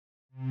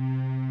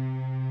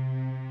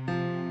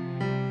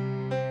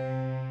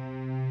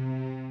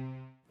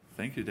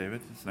Thank you,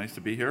 David. It's nice to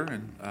be here,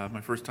 and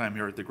my first time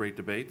here at the Great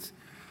Debates.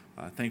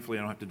 Thankfully,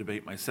 I don't have to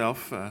debate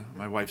myself,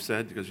 my wife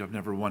said, because I've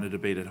never won a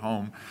debate at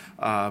home.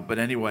 But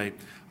anyway,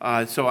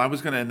 so I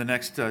was going to, in the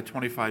next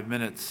 25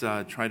 minutes,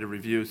 try to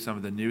review some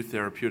of the new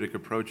therapeutic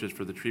approaches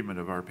for the treatment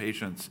of our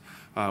patients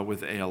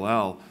with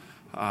ALL.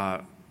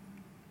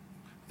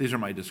 These are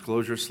my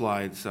disclosure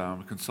slides.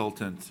 I'm a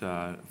consultant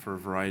for a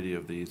variety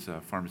of these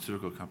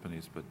pharmaceutical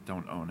companies, but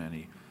don't own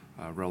any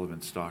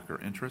relevant stock or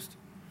interest.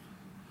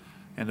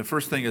 And the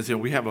first thing is,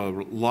 we have a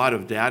lot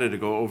of data to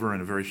go over in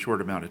a very short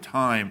amount of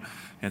time,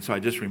 and so I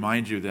just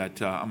remind you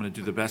that I'm going to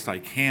do the best I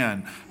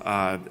can,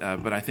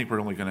 but I think we're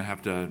only going to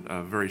have to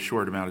a very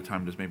short amount of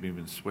time to maybe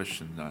even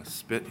swish and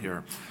spit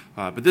here.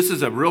 But this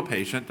is a real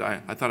patient. I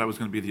thought I was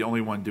going to be the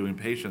only one doing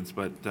patients,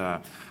 but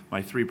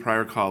my three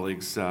prior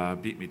colleagues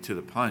beat me to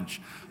the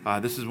punch.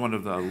 This is one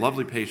of the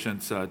lovely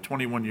patients, a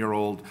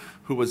 21-year-old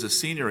who was a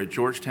senior at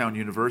Georgetown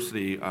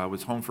University,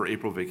 was home for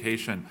April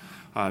vacation,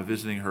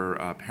 visiting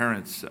her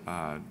parents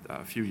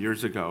a few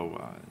years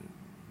ago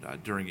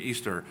during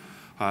Easter,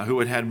 who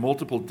had had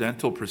multiple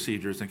dental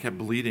procedures and kept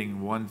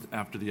bleeding one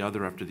after the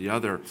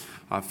other,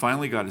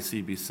 finally got a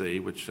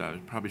CBC, which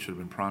probably should have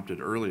been prompted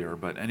earlier,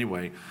 but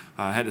anyway,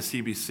 had a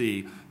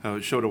CBC,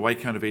 showed a white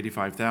count of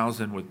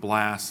 85,000 with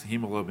blasts,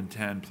 hemoglobin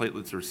 10,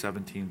 platelets are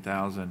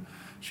 17,000.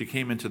 She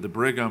came into the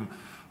Brigham.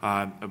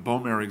 A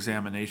bone marrow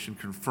examination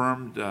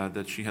confirmed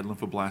that she had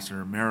lymphoblasts in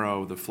her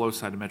marrow. The flow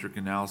cytometric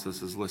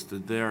analysis is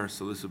listed there,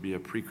 so this would be a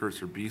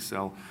precursor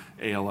B-cell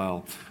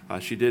ALL.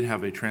 She did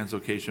have a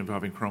translocation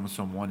involving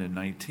chromosome 1 and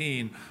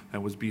 19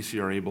 and was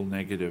BCR-ABL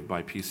negative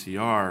by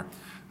PCR.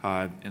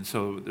 And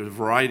so there's a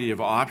variety of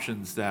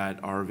options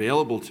that are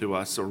available to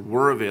us or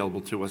were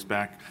available to us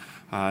back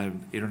 8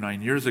 or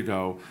 9 years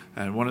ago,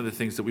 and one of the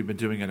things that we've been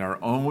doing in our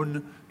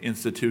own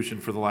institution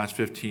for the last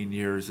 15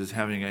 years is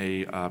having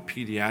a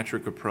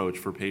pediatric approach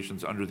for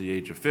patients under the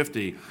age of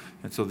 50,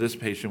 and so this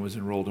patient was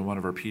enrolled in one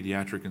of our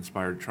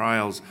pediatric-inspired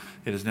trials.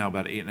 It is now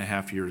about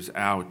 8.5 years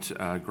out,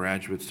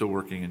 graduate, still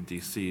working in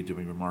DC,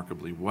 doing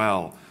remarkably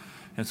well.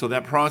 And so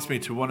that prompts me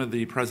to one of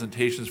the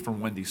presentations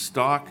from Wendy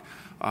Stock.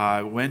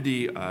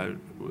 Wendy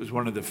was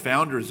one of the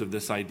founders of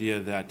this idea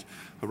that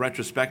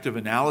retrospective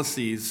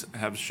analyses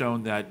have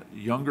shown that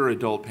younger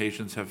adult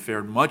patients have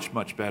fared much,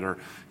 much better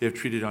if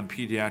treated on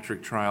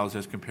pediatric trials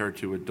as compared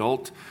to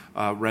adult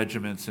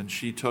regimens. And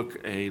she took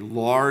a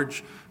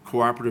large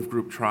cooperative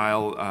group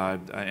trial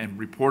and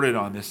reported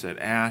on this at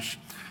ASH.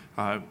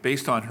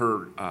 Based on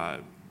her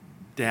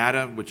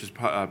data, which is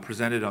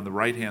presented on the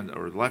right-hand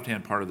or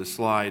left-hand part of the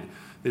slide,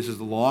 this is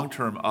the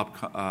long-term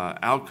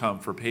outcome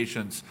for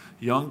patients,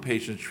 young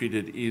patients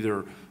treated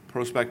either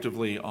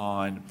prospectively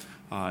on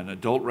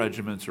adult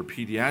regimens or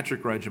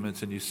pediatric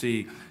regimens, and you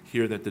see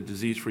here that the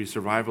disease-free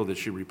survival that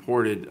she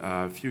reported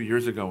a few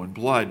years ago in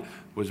blood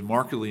was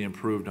markedly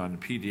improved on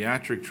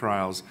pediatric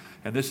trials,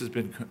 and this has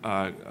been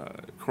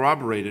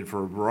corroborated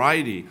for a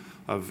variety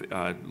of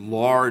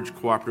large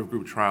cooperative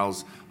group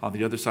trials on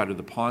the other side of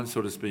the pond,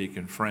 so to speak,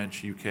 in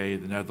French, UK,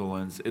 the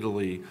Netherlands,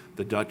 Italy,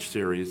 the Dutch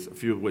series, a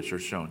few of which are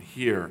shown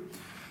here.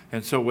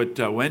 And so what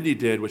Wendy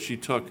did was she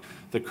took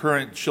the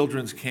current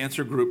Children's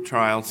Cancer Group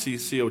trial,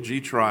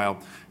 CCOG trial,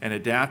 and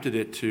adapted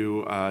it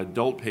to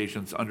adult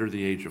patients under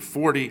the age of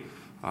 40.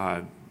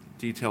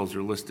 Details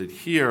are listed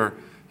here.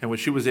 And what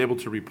she was able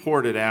to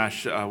report at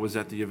ASH was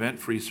that the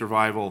event-free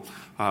survival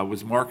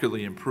was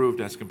markedly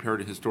improved as compared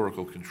to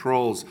historical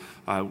controls.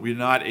 We're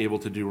not able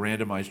to do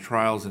randomized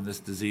trials in this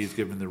disease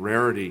given the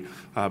rarity,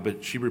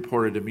 but she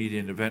reported a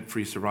median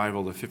event-free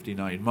survival of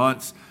 59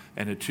 months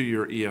and a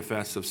 2-year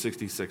EFS of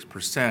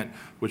 66%,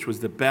 which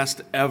was the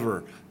best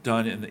ever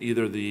done in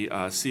either the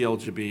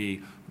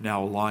CLGB,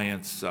 now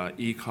Alliance,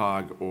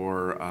 ECOG,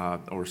 or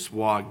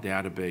SWOG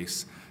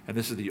database. And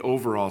this is the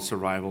overall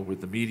survival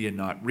with the median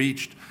not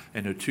reached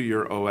and a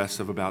 2-year OS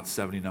of about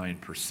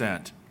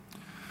 79%.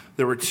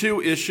 There were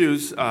two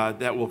issues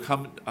that will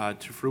come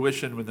to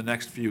fruition in the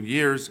next few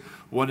years.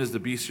 One is the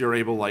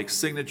BCR-ABL-like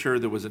signature.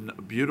 There was a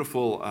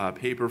beautiful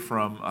paper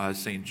from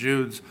St.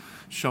 Jude's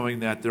showing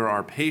that there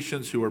are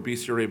patients who are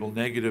BCR-ABL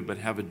negative but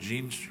have a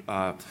gene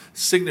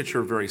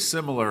signature very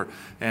similar,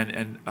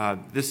 and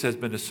this has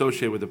been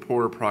associated with a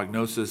poorer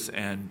prognosis,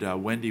 and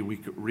Wendy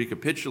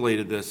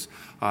recapitulated this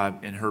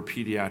in her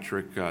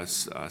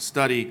pediatric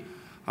study.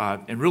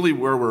 And really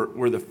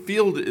where the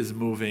field is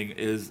moving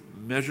is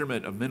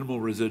measurement of minimal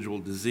residual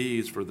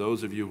disease. For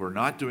those of you who are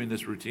not doing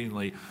this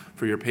routinely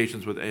for your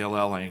patients with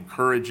ALL, I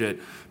encourage it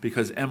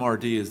because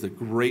MRD is the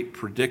great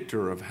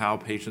predictor of how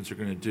patients are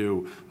going to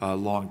do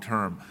long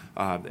term,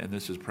 and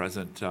this is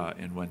present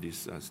in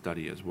Wendy's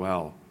study as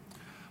well.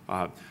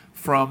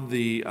 From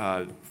the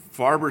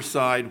Farber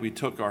side, we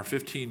took our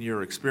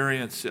 15-year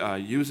experience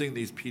using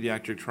these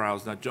pediatric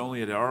trials, not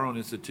only at our own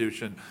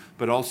institution,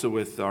 but also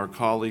with our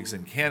colleagues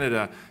in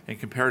Canada, and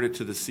compared it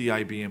to the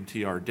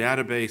CIBMTR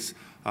database.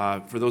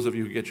 For those of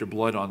you who get your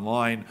blood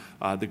online,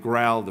 the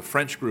GRAL, the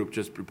French group,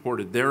 just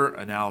reported their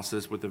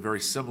analysis with a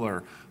very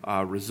similar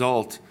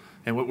result.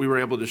 And what we were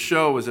able to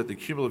show was that the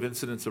cumulative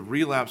incidence of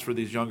relapse for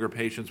these younger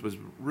patients was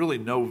really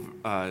no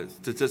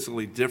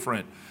statistically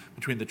different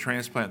between the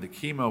transplant and the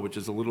chemo, which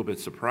is a little bit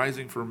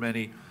surprising for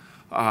many.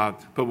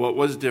 But what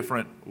was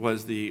different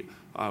was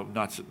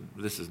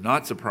this is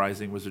not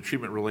surprising, was the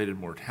treatment-related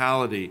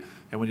mortality.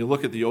 And when you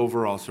look at the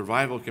overall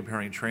survival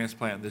comparing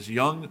transplant, this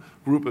young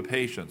group of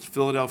patients,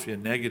 Philadelphia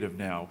negative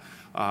now,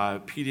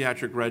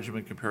 pediatric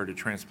regimen compared to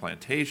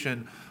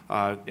transplantation,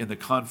 in the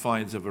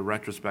confines of a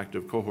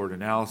retrospective cohort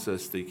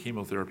analysis, the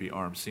chemotherapy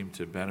arm seemed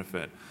to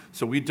benefit.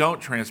 So we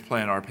don't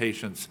transplant our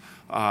patients,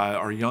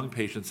 our young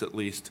patients at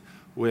least,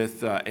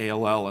 with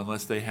ALL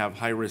unless they have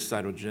high-risk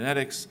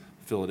cytogenetics,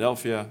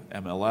 Philadelphia,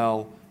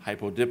 MLL,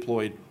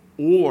 hypodiploid,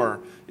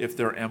 or if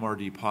they're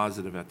MRD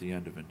positive at the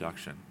end of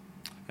induction.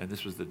 And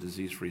this was the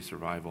disease-free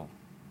survival.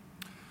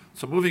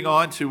 So moving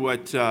on to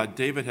what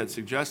David had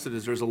suggested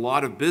is there's a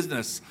lot of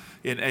business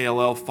in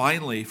ALL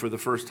finally for the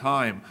first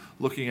time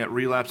looking at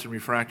relapse and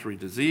refractory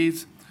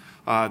disease.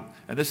 And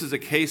this is a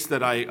case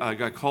that I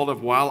got called up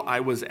while I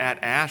was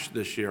at ASH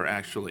this year,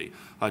 actually.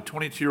 A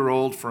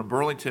 22-year-old from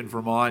Burlington,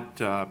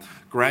 Vermont,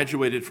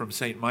 graduated from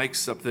St.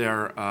 Mike's up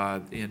there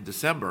in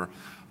December,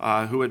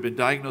 who had been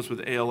diagnosed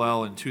with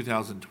ALL in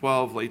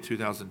 2012, late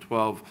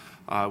 2012,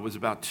 was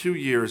about 2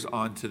 years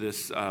onto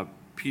this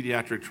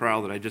pediatric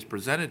trial that I just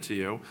presented to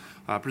you,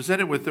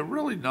 presented with a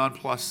really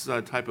non-plus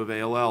type of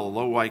ALL, a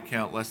low white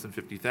count, less than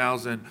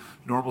 50,000,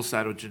 normal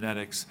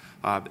cytogenetics,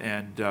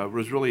 and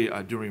was really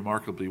doing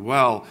remarkably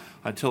well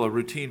until a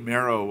routine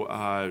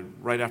marrow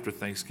right after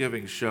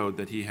Thanksgiving showed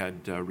that he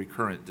had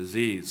recurrent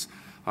disease.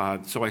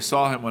 So I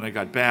saw him when I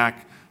got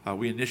back.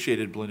 We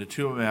initiated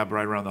blinatumomab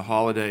right around the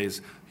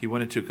holidays. He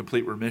went into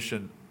complete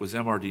remission, was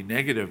MRD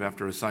negative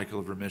after a cycle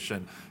of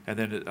remission, and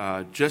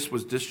then just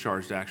was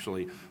discharged,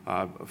 actually,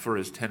 for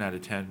his 10 out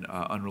of 10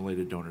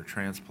 unrelated donor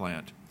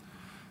transplant.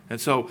 And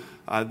so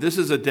this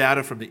is a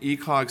data from the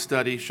ECOG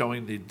study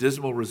showing the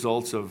dismal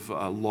results of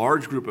a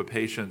large group of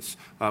patients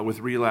with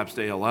relapsed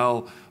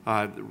ALL,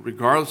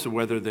 regardless of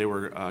whether they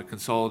were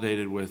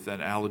consolidated with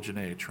an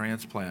allogeneic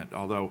transplant,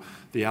 although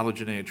the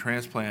allogeneic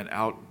transplant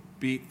outbeat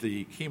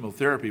the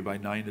chemotherapy by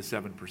 9 to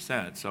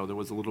 7%, so there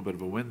was a little bit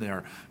of a win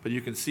there. But you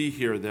can see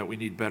here that we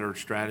need better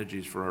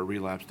strategies for our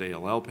relapsed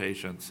ALL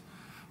patients.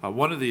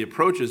 One of the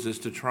approaches is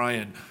to try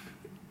and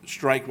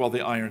strike while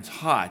the iron's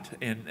hot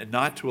and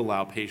not to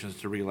allow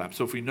patients to relapse.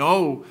 So if we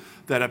know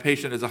that a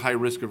patient has a high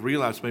risk of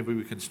relapse, maybe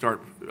we can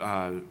start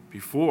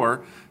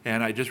before.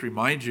 And I just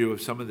remind you of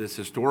some of this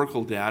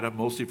historical data,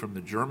 mostly from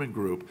the German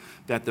group,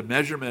 that the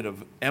measurement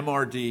of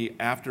MRD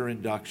after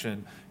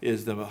induction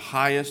is the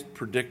highest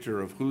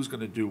predictor of who's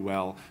going to do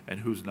well and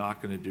who's not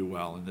going to do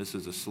well. And this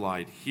is a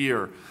slide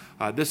here.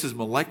 This is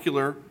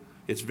molecular.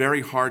 It's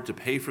very hard to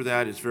pay for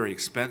that. It's very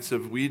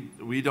expensive.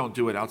 We don't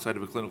do it outside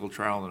of a clinical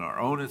trial in our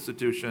own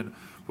institution.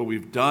 What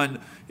we've done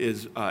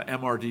is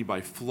MRD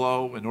by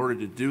flow. In order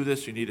to do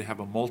this, you need to have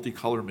a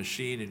multicolor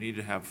machine. You need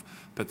to have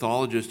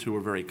pathologists who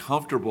are very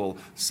comfortable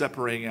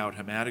separating out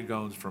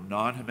hematogones from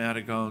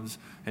non-hematogones.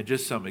 And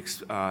just some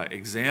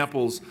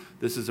examples,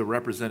 this is a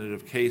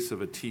representative case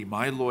of a T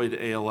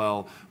myeloid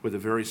ALL with a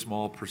very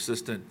small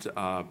persistent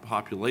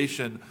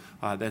population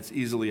that's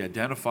easily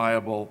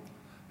identifiable.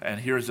 And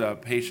here's a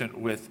patient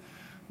with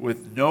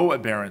no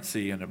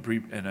aberrancy in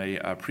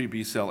a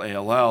pre-B-cell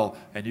ALL,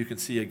 and you can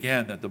see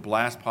again that the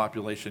blast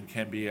population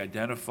can be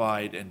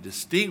identified and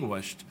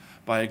distinguished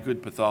by a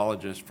good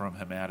pathologist from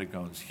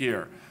hematogones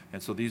here.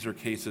 And so these are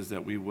cases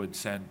that we would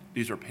send,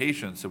 these are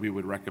patients that we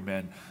would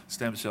recommend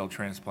stem cell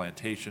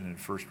transplantation in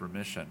first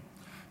remission.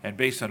 And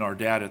based on our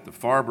data at the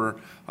Farber,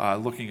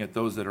 looking at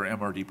those that are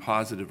MRD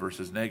positive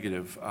versus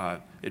negative,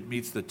 it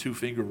meets the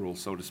two-finger rule,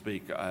 so to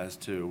speak, as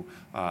to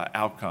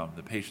outcome.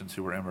 The patients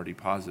who are MRD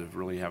positive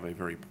really have a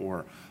very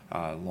poor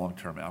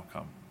long-term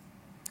outcome.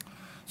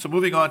 So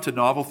moving on to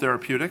novel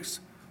therapeutics,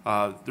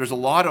 there's a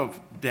lot of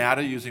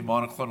data using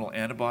monoclonal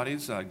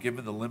antibodies.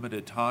 Given the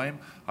limited time,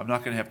 I'm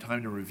not going to have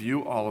time to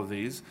review all of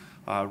these.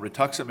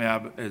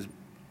 Rituximab is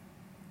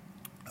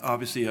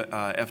obviously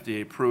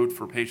FDA approved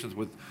for patients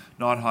with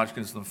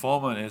non-Hodgkin's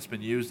lymphoma, and it's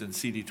been used in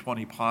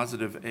CD20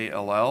 positive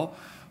ALL,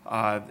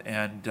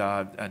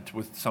 and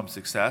with some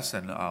success,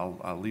 and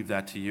I'll leave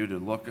that to you to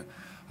look.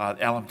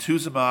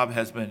 Alemtuzumab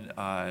has been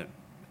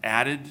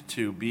added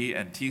to B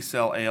and T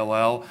cell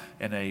ALL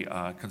in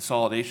a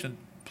consolidation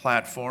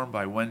platform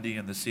by Wendy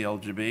and the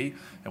CLGB,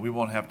 and we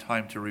won't have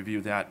time to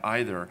review that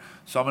either.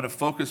 So I'm going to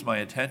focus my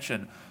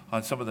attention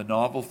on some of the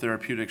novel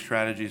therapeutic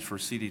strategies for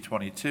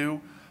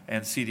CD22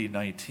 and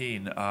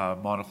CD19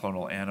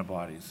 monoclonal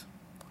antibodies.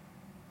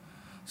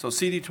 So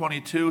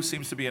CD22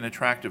 seems to be an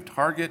attractive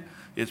target.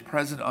 It's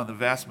present on the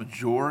vast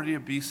majority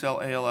of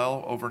B-cell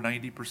ALL, over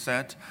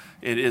 90%.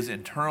 It is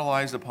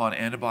internalized upon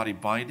antibody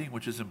binding,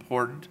 which is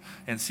important.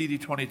 And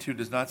CD22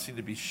 does not seem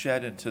to be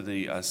shed into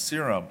the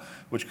serum,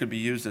 which could be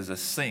used as a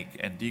sink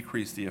and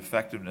decrease the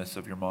effectiveness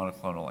of your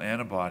monoclonal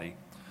antibody.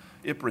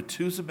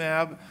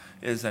 Imedex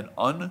is an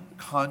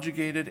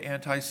unconjugated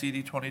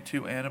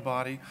anti-CD22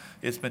 antibody.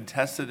 It's been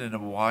tested in a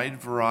wide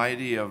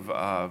variety of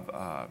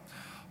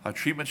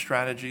treatment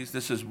strategies.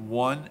 This is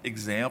one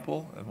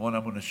example, and one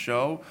I'm going to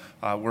show,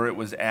 where it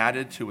was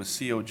added to a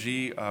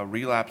COG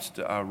relapsed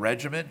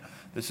regimen.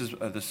 This is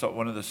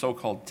one of the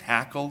so-called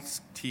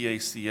TACL,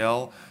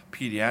 T-A-C-L,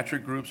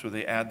 pediatric groups, where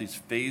they add these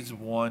phase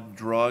 1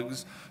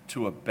 drugs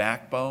to a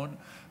backbone.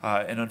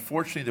 And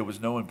unfortunately, there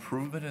was no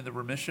improvement in the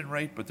remission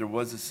rate, but there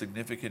was a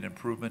significant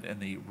improvement in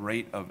the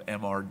rate of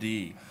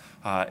MRD.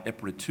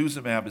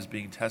 Imedex is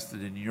being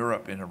tested in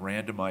Europe in a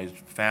randomized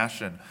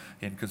fashion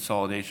in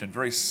consolidation,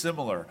 very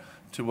similar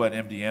to what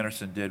MD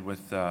Anderson did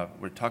with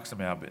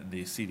rituximab in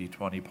the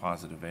CD20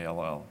 positive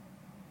ALL.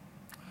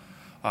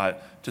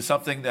 To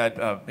something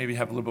that maybe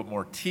have a little bit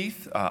more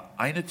teeth,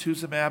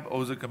 inotuzumab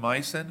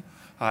ozogamicin.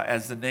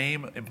 As the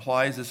name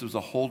implies, this was a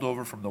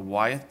holdover from the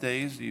Wyeth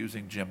days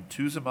using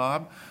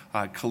gemtuzumab,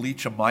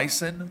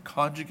 calicheamicin,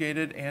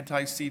 conjugated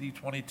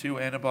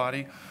anti-CD22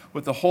 antibody,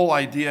 with the whole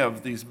idea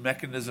of these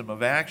mechanism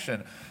of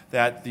action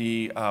that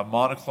the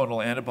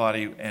monoclonal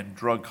antibody and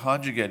drug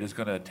conjugate is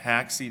going to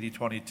attack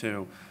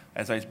CD22.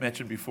 As I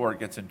mentioned before, it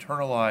gets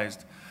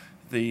internalized.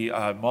 The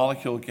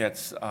molecule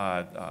gets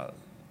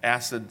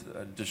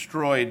acid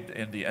destroyed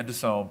in the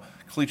endosome.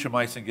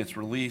 Calicheamicin gets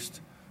released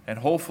and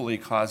hopefully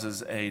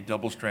causes a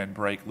double-strand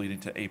break leading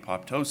to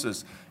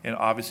apoptosis in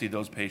obviously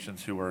those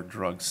patients who are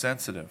drug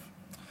sensitive.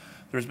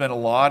 There's been a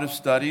lot of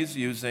studies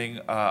using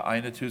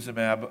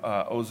inotuzumab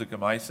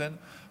ozogamicin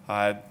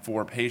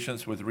for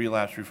patients with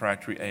relapsed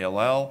refractory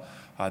ALL.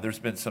 There's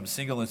been some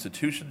single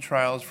institution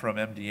trials from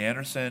MD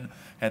Anderson,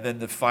 and then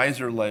the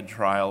Pfizer-led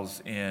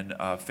trials in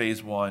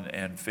phase 1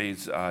 and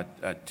phase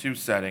 2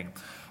 setting,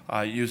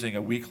 using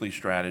a weekly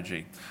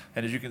strategy.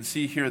 And as you can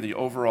see here, the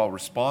overall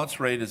response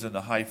rate is in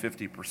the high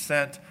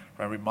 50%.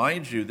 I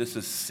remind you, this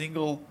is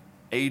single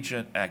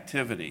agent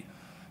activity.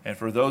 And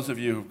for those of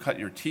you who've cut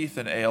your teeth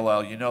in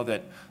ALL, you know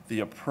that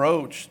the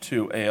approach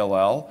to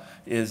ALL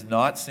is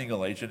not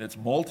single agent, it's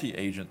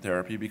multi-agent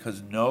therapy,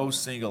 because no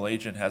single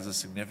agent has a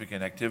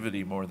significant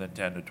activity more than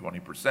 10 to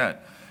 20%.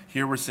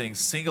 Here we're seeing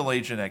single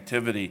agent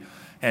activity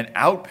and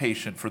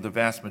outpatient for the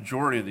vast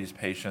majority of these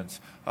patients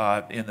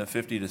in the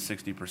 50 to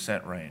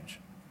 60% range.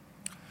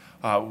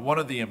 One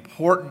of the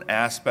important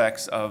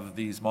aspects of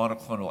these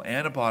monoclonal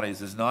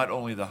antibodies is not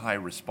only the high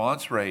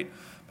response rate,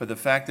 but the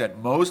fact that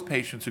most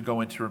patients who go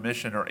into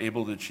remission are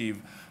able to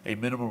achieve a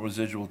minimal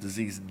residual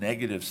disease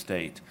negative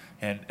state.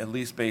 And at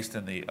least based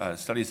on the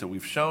studies that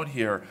we've shown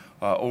here,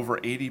 over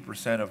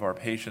 80% of our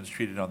patients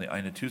treated on the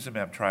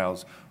inotuzumab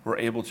trials were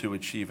able to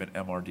achieve an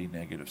MRD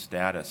negative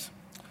status.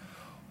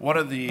 One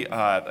of the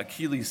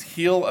Achilles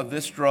heel of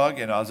this drug,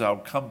 and as I'll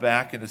come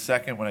back in a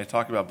second when I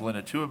talk about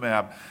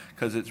blinatumomab,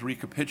 because it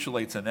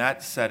recapitulates in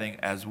that setting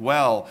as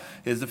well,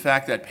 is the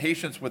fact that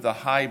patients with a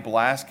high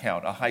blast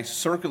count, a high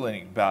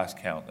circulating blast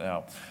count,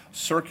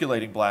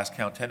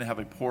 tend to have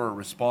a poorer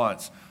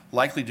response,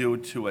 likely due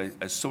to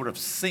a sort of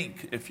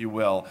sink, if you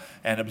will,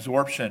 and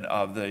absorption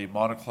of the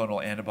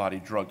monoclonal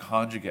antibody drug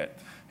conjugate.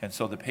 And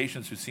so the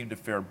patients who seem to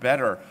fare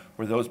better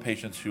were those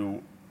patients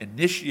who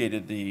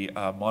initiated the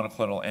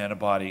monoclonal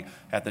antibody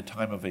at the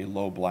time of a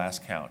low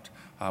blast count,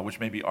 which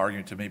may be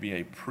arguing to maybe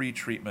a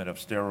pre-treatment of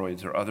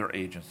steroids or other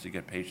agents to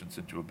get patients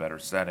into a better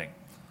setting.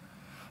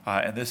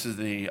 And this is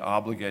the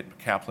obligate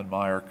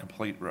Kaplan-Meier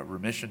complete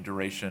remission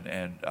duration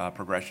and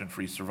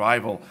progression-free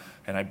survival.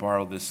 And I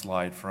borrowed this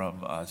slide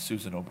from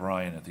Susan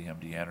O'Brien at the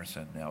MD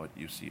Anderson, now at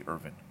UC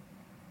Irvine.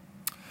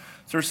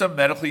 So there are some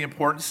medically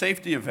important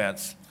safety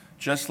events,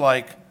 just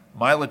like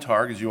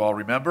Mylotarg, as you all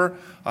remember.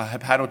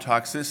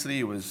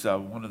 Hepatotoxicity was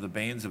one of the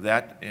banes of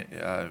that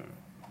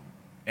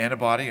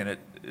antibody, and it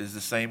is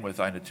the same with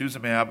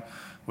inotuzumab,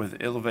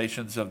 with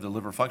elevations of the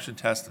liver function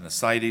test and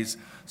ascites,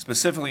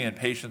 specifically in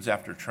patients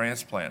after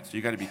transplant. So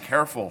you've got to be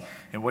careful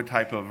in what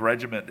type of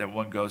regimen that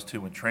one goes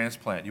to in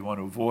transplant. You want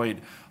to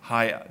avoid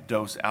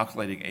high-dose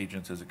alkylating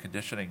agents as a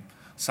conditioning.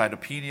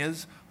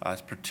 Cytopenias,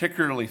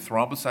 particularly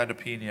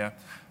thrombocytopenia,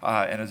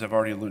 and as I've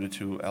already alluded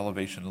to,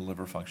 elevation of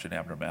liver function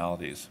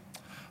abnormalities.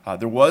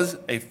 There was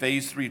a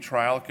phase 3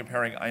 trial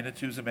comparing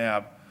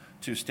inotuzumab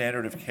to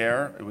standard of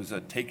care. It was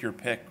a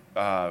take-your-pick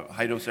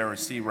high-dose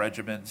Ara-C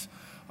regimens.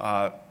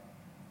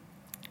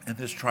 And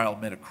this trial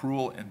met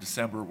accrual in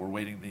December. We're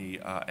waiting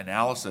the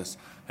analysis,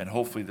 and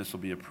hopefully this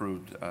will be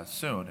approved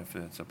soon if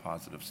it's a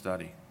positive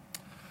study.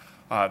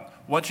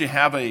 Once you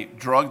have a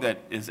drug that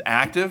is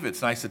active,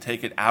 it's nice to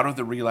take it out of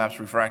the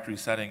relapse refractory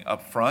setting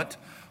up front.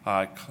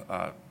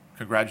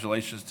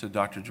 Congratulations to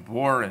Dr.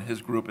 Jabbour and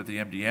his group at the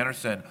MD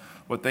Anderson.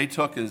 What they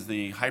took is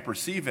the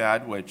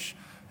hyper-CVAD, which,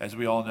 as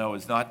we all know,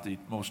 is not the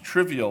most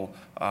trivial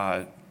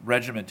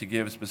regimen to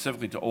give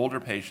specifically to older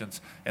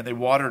patients, and they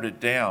watered it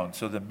down.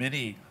 So the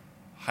mini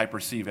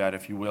hyper-CVAD,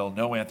 if you will,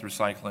 no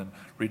anthracycline,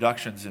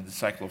 reductions in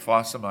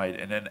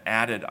cyclophosphamide, and then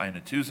added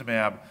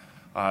inotuzumab.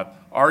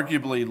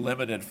 Arguably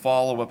limited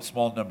follow-up,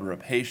 small number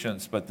of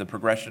patients, but the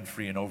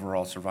progression-free and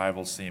overall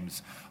survival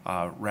seems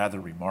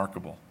rather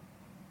remarkable.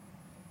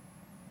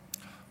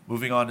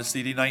 Moving on to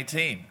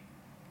CD19.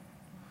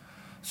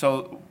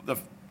 So the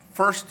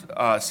first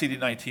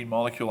CD19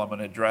 molecule I'm going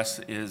to address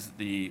is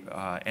the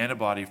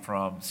antibody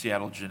from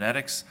Seattle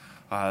Genetics.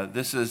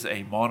 This is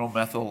a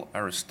monomethyl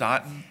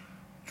aristatin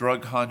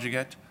drug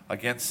conjugate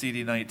against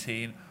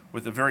CD19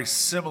 with a very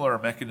similar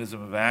mechanism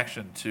of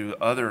action to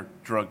other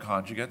drug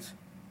conjugates.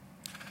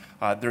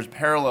 There's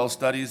parallel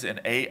studies in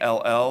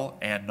ALL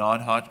and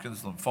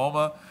non-Hodgkin's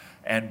lymphoma,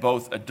 and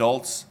both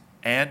adults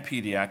and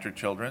pediatric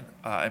children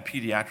and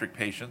pediatric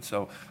patients,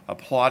 so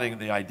applauding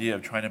the idea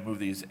of trying to move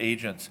these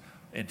agents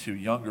into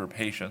younger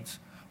patients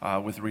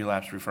with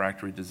relapsed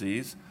refractory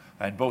disease.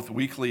 And both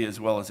weekly as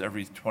well as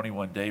every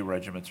 21-day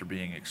regimens are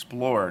being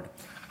explored.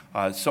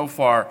 So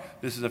far,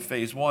 this is a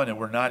phase 1, and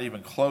we're not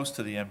even close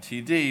to the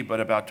MTD, but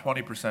about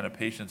 20% of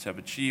patients have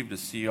achieved a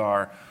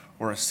CR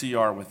or a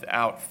CR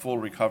without full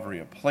recovery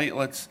of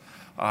platelets.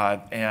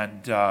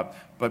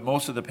 But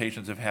most of the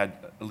patients have had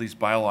at least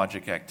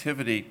biologic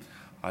activity.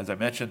 As I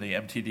mentioned, the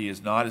MTD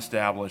is not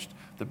established.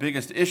 The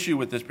biggest issue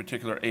with this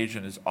particular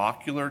agent is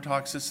ocular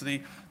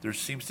toxicity. There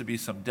seems to be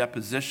some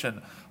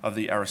deposition of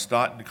the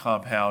aristatin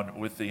compound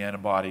with the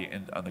antibody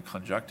on the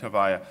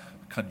conjunctiva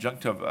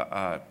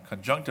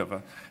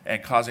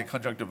and causing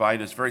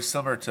conjunctivitis, very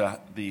similar to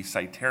the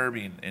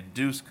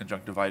cytarabine-induced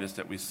conjunctivitis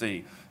that we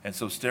see. And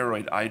so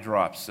steroid eye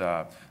drops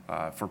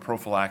for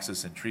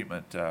prophylaxis and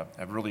treatment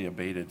have really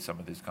abated some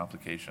of these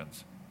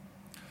complications.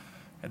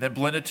 And then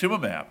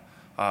blinatumomab.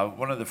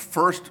 One of the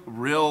first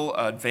real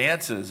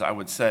advances, I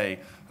would say,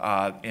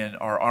 in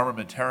our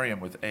armamentarium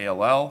with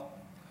ALL.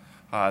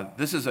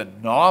 This is a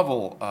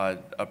novel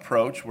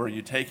approach where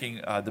you're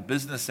taking the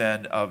business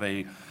end of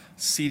a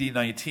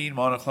CD19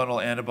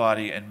 monoclonal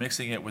antibody and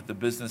mixing it with the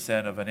business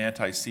end of an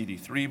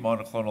anti-CD3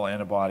 monoclonal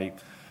antibody.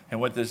 And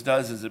what this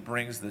does is it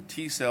brings the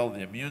T cell, the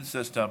immune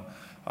system,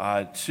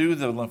 to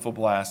the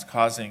lymphoblast,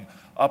 causing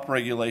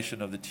upregulation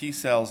of the T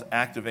cells,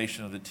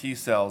 activation of the T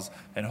cells,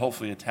 and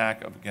hopefully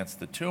attack against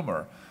the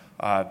tumor.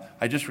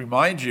 I just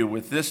remind you,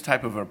 with this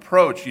type of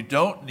approach, you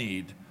don't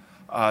need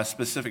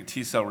specific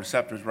T cell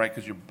receptors, right?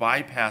 Because you're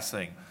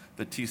bypassing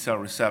the T cell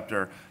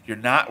receptor. You're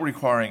not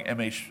requiring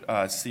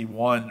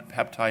MHC1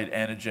 peptide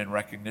antigen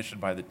recognition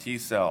by the T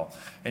cell.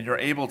 And you're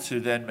able to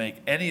then make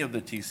any of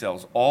the T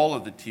cells, all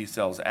of the T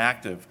cells,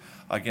 active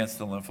against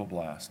the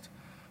lymphoblast.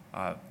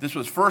 This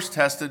was first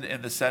tested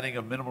in the setting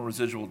of minimal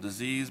residual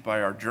disease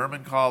by our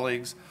German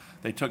colleagues.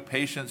 They took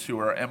patients who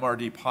were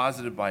MRD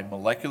positive by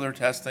molecular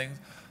testing,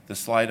 the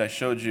slide I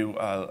showed you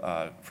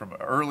from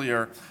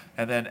earlier,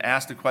 and then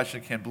asked the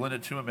question, can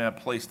blinatumomab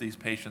place these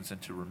patients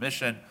into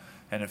remission?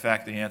 And in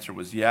fact, the answer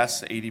was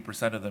yes.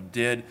 80% of them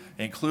did,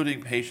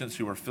 including patients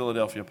who were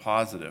Philadelphia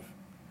positive.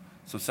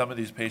 So some of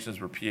these patients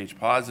were pH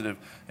positive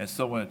and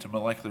still went into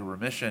molecular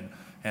remission,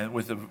 and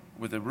with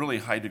a really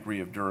high degree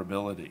of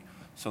durability.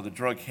 So the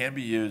drug can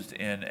be used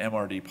in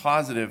MRD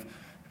positive,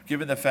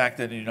 given the fact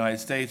that in the United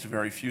States,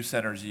 very few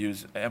centers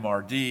use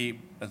MRD,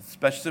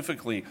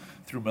 specifically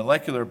through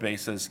molecular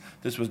basis.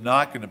 This was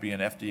not going to be an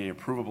FDA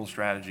approvable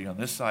strategy on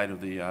this side of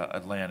the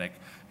Atlantic.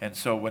 And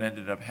so what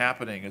ended up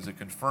happening is a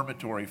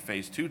confirmatory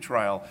phase 2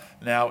 trial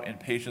now in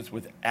patients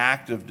with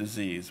active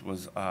disease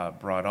was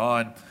brought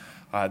on.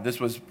 This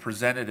was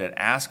presented at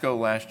ASCO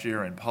last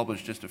year and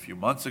published just a few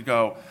months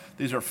ago.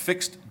 These are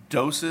fixed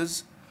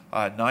doses,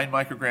 9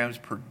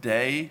 micrograms per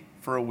day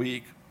for a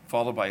week,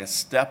 followed by a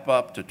step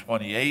up to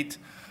 28.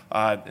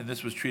 And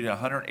this was treating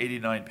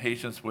 189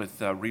 patients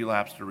with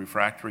relapsed or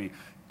refractory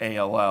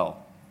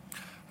ALL.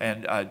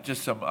 And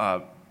just some,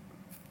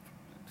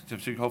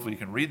 hopefully you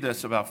can read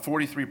this, about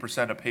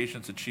 43% of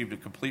patients achieved a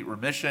complete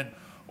remission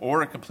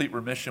or a complete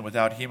remission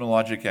without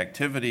hematologic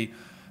activity.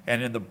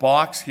 And in the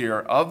box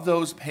here, of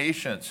those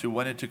patients who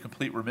went into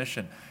complete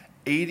remission,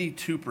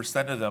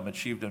 82% of them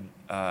achieved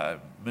a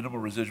minimal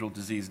residual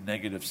disease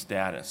negative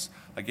status.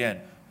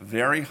 Again,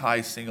 very high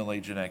single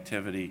agent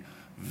activity,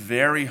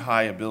 very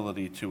high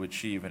ability to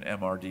achieve an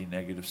MRD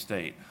negative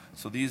state.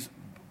 So these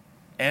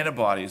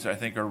antibodies, I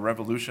think, are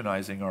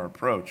revolutionizing our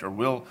approach, or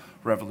will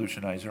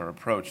revolutionize our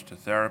approach to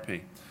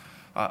therapy.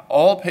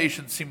 All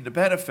patients seem to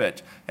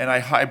benefit, and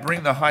I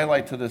bring the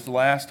highlight to this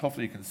last,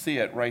 hopefully you can see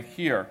it right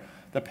here.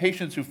 The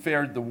patients who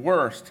fared the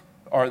worst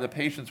are the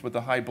patients with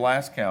the high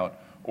blast count,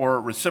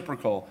 or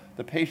reciprocal.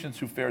 The patients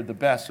who fared the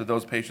best are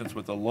those patients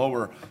with a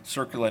lower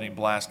circulating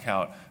blast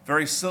count,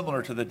 very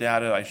similar to the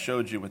data I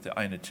showed you with the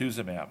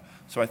inotuzumab.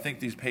 So I think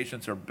these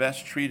patients are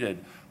best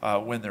treated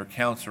when their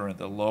counts are in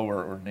the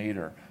lower or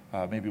nadir,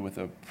 maybe with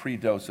a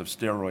pre-dose of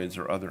steroids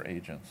or other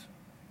agents.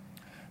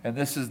 And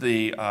this is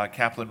the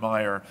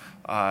Kaplan-Meier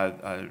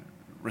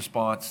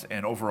response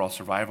and overall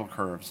survival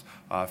curves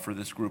for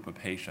this group of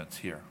patients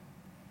here.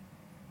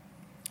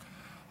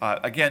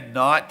 Again,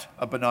 not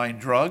a benign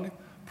drug.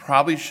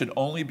 Probably should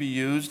only be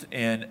used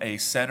in a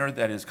center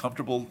that is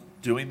comfortable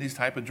doing these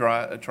type of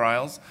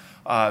trials.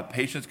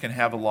 Patients can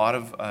have a lot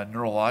of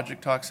neurologic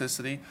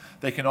toxicity.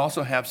 They can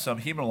also have some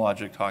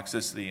hematologic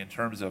toxicity in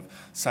terms of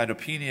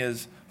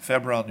cytopenias,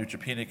 febrile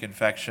neutropenic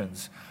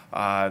infections,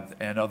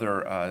 and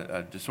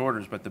other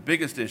disorders. But the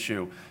biggest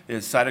issue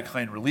is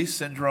cytokine release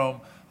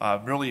syndrome,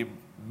 really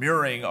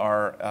mirroring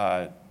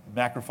our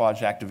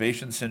macrophage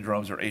activation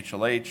syndromes, or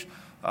HLH,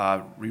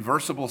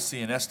 reversible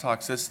CNS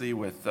toxicity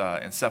with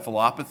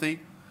encephalopathy,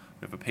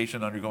 We have a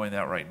patient undergoing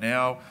that right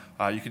now.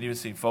 You can even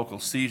see focal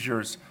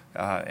seizures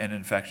and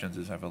infections,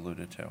 as I've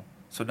alluded to.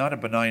 So not a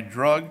benign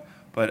drug,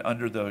 but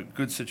under the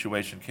good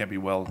situation can be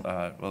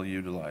well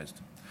utilized.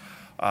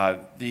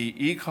 The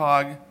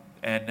ECOG,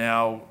 and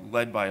now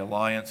led by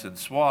Alliance and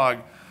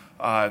SWOG,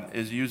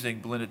 is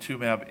using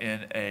blinatumomab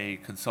in a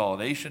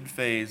consolidation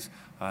phase.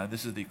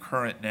 This is the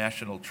current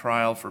national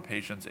trial for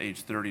patients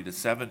aged 30 to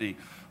 70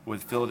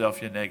 with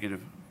Philadelphia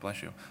negative,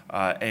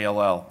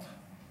 ALL.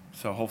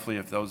 So hopefully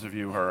if those of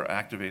you who are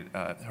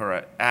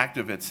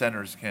active at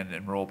centers can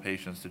enroll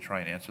patients to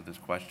try and answer this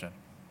question.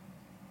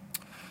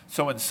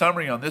 So in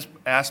summary on this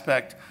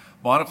aspect,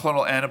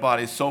 monoclonal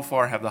antibodies so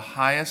far have the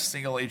highest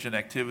single agent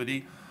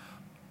activity,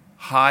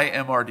 high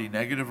MRD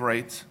negative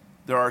rates.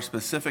 There are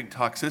specific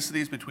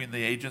toxicities between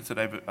the agents that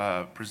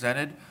I've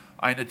presented: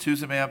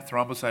 inotuzumab,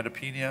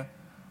 thrombocytopenia,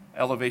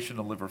 elevation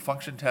of liver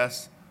function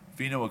tests,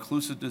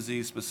 veno-occlusive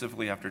disease,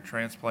 specifically after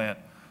transplant,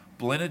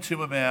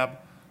 blinatumomab,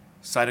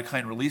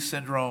 cytokine release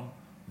syndrome,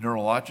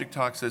 neurologic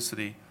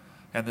toxicity,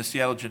 and the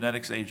Seattle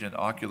Genetics agent,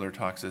 ocular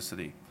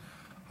toxicity.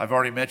 I've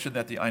already mentioned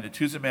that the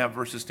inotuzumab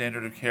versus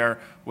standard of care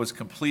was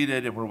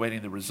completed, and we're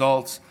waiting the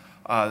results.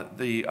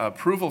 The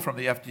approval from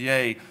the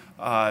FDA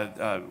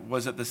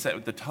was at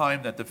the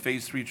time that the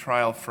phase 3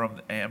 trial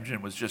from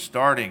Amgen was just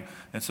starting,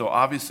 and so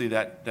obviously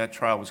that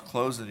trial was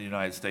closed in the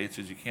United States,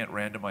 as you can't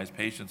randomize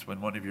patients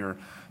when the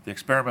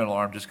experimental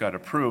arm just got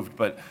approved.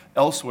 But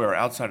elsewhere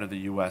outside of the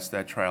U.S.,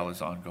 that trial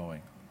is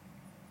ongoing.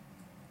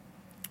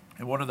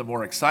 And one of the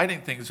more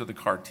exciting things are the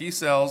CAR T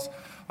cells.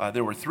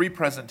 There were 3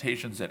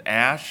 presentations at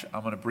ASH.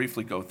 I'm going to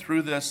briefly go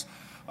through this.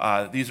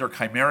 These are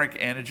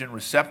chimeric antigen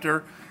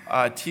receptor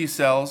T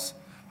cells.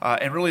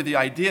 And really the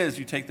idea is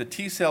you take the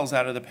T cells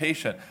out of the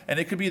patient, and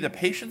it could be the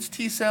patient's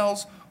T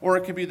cells or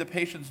it could be the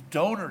patient's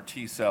donor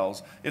T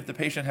cells if the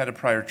patient had a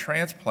prior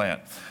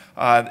transplant.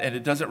 And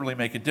it doesn't really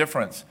make a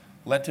difference.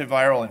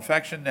 Lentiviral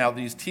infection, now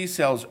these T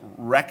cells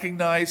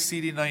recognize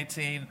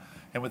CD19,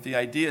 and what the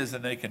idea is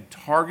that they can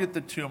target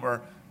the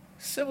tumor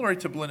similar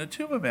to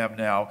blinatumomab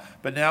now,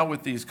 but now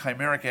with these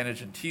chimeric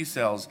antigen T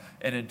cells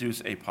and induce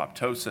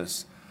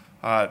apoptosis.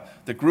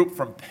 The group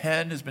from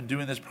Penn has been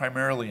doing this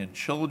primarily in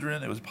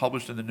children. It was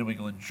published in the New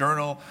England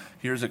Journal.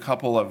 Here's a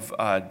couple of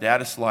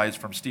data slides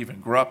from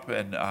Stephen Grupp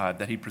and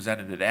that he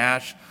presented at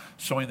ASH,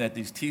 showing that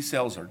these T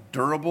cells are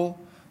durable,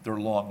 they're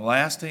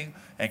long-lasting,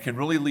 and can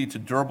really lead to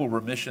durable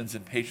remissions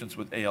in patients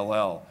with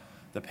ALL.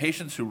 The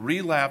patients who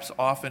relapse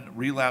often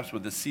relapse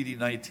with the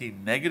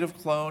CD19 negative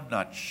clone,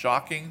 not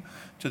shocking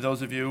to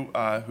those of you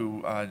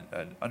who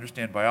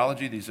understand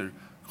biology. These are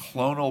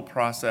clonal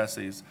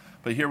processes.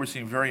 But here we're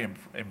seeing very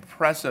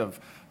impressive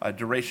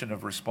duration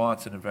of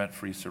response and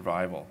event-free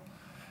survival.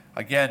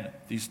 Again,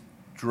 these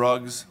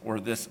drugs or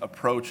this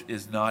approach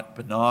is not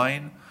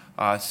benign.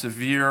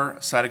 Severe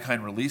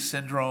cytokine release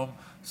syndrome.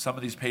 Some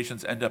of these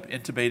patients end up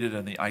intubated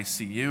in the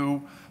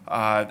ICU,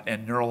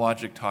 and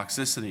neurologic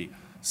toxicity.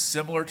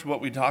 Similar to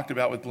what we talked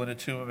about with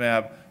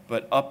blinatumomab,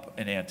 but up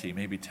an ante,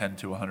 maybe 10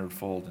 to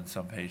 100-fold in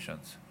some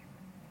patients.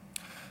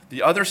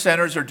 The other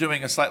centers are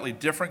doing a slightly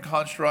different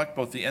construct.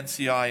 Both the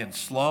NCI and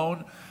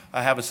Sloan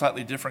have a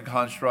slightly different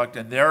construct,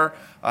 and their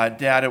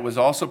data was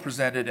also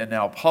presented and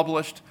now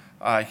published.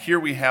 Here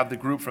we have the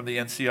group from the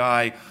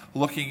NCI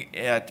looking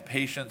at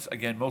patients,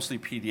 again, mostly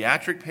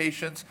pediatric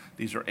patients.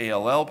 These are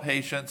ALL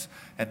patients,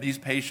 and these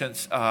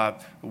patients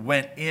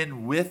went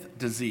in with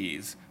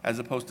disease, as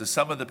opposed to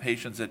some of the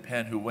patients at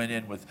Penn who went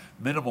in with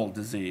minimal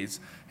disease.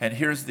 And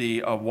here's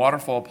the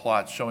waterfall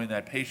plot showing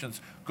that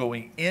patients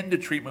going into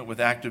treatment with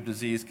active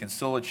disease can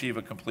still achieve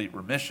a complete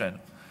remission,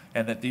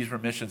 and that these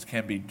remissions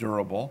can be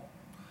durable.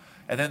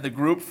 And then the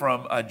group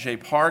from Jay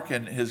Park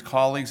and his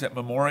colleagues at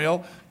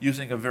Memorial,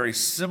 using a very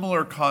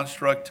similar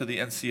construct to the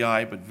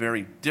NCI, but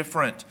very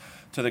different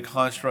to the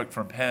construct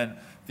from Penn.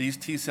 These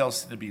T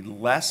cells seem to be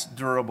less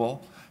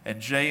durable,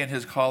 and Jay and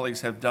his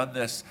colleagues have done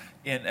this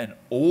in an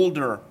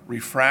older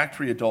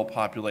refractory adult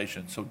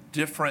population, so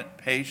different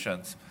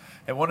patients.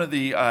 And one of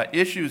the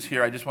issues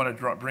here I just want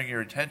to bring your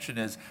attention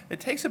is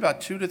it takes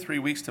about 2 to 3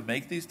 weeks to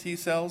make these T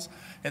cells.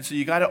 And so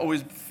you got to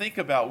always think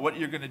about what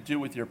you're going to do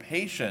with your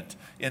patient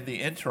in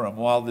the interim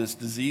while this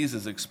disease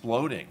is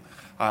exploding.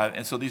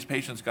 And so these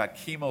patients got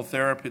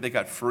chemotherapy, they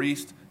got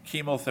freezed,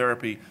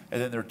 chemotherapy,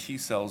 and then their T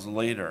cells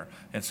later.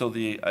 And so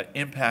the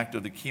impact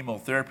of the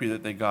chemotherapy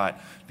that they got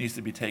needs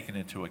to be taken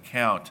into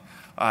account.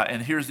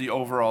 And here's the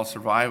overall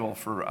survival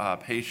for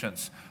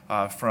patients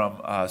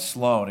from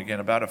Sloan. Again,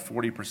 about a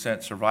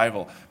 40%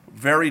 survival.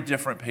 Very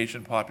different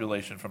patient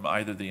population from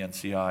either the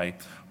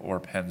NCI or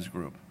Penn's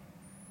group.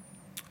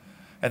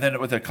 And then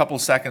with a couple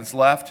seconds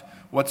left,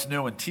 what's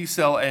new in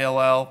T-cell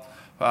ALL?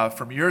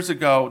 From years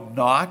ago,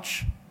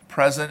 Notch,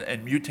 present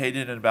and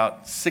mutated in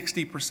about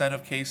 60%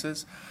 of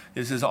cases.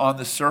 This is on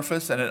the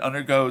surface, and it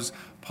undergoes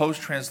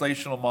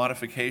post-translational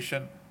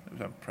modification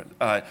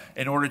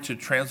in order to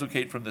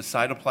translocate from the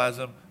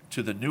cytoplasm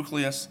to the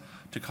nucleus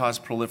to cause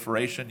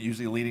proliferation,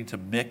 usually leading to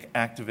MYC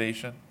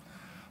activation.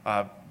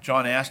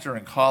 John Astor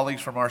and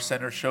colleagues from our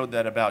center showed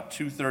that about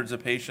 2/3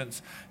 of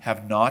patients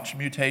have Notch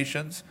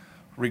mutations.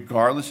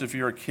 regardless if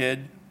you're a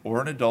kid or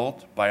an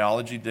adult.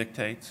 Biology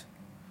dictates.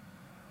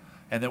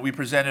 And then we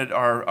presented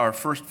our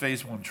first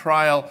phase 1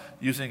 trial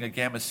using a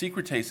gamma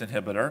secretase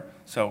inhibitor.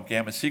 So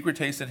gamma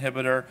secretase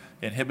inhibitor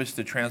inhibits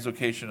the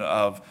translocation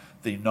of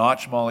the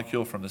Notch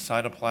molecule from the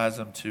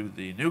cytoplasm to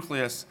the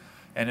nucleus.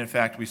 And in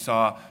fact, we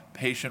saw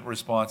patient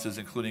responses,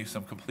 including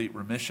some complete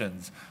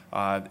remissions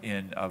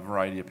in a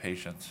variety of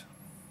patients.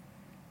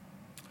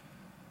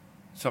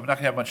 So I'm not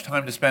going to have much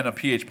time to spend on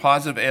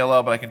pH-positive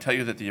ALL, but I can tell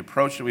you that the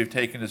approach that we've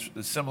taken is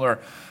similar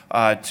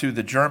to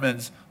the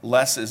Germans.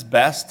 Less is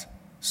best.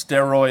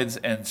 Steroids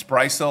and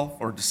Sprycel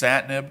or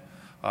dasatinib.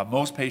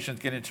 Most patients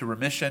get into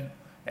remission,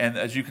 and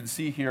as you can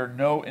see here,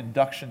 no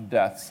induction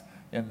deaths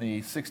in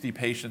the 60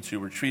 patients who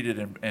were treated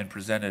and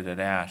presented at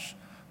ASH.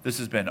 This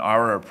has been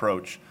our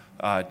approach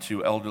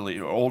to elderly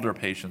or older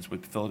patients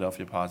with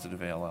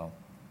Philadelphia-positive ALL.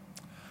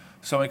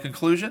 So in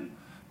conclusion,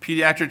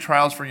 pediatric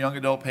trials for young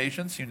adult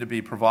patients seem to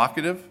be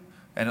provocative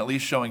and at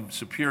least showing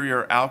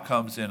superior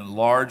outcomes in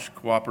large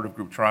cooperative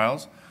group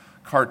trials.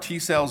 CAR T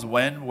cells,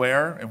 when,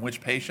 where, and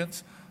which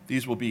patients?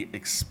 These will be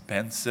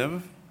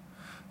expensive.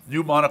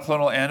 New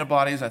monoclonal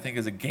antibodies, I think,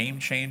 is a game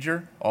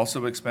changer,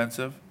 also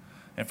expensive.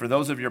 And for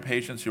those of your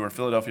patients who are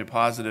Philadelphia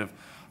positive,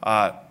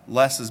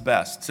 less is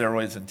best.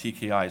 Steroids and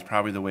TKI is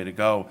probably the way to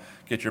go.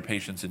 Get your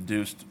patients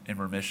induced in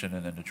remission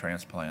and then to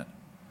transplant.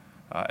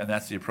 And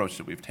that's the approach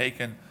that we've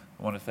taken.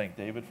 I want to thank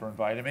David for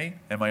inviting me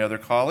and my other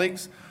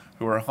colleagues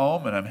who are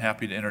home, and I'm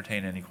happy to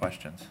entertain any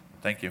questions.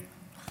 Thank you.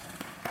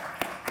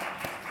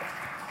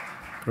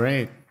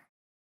 Great.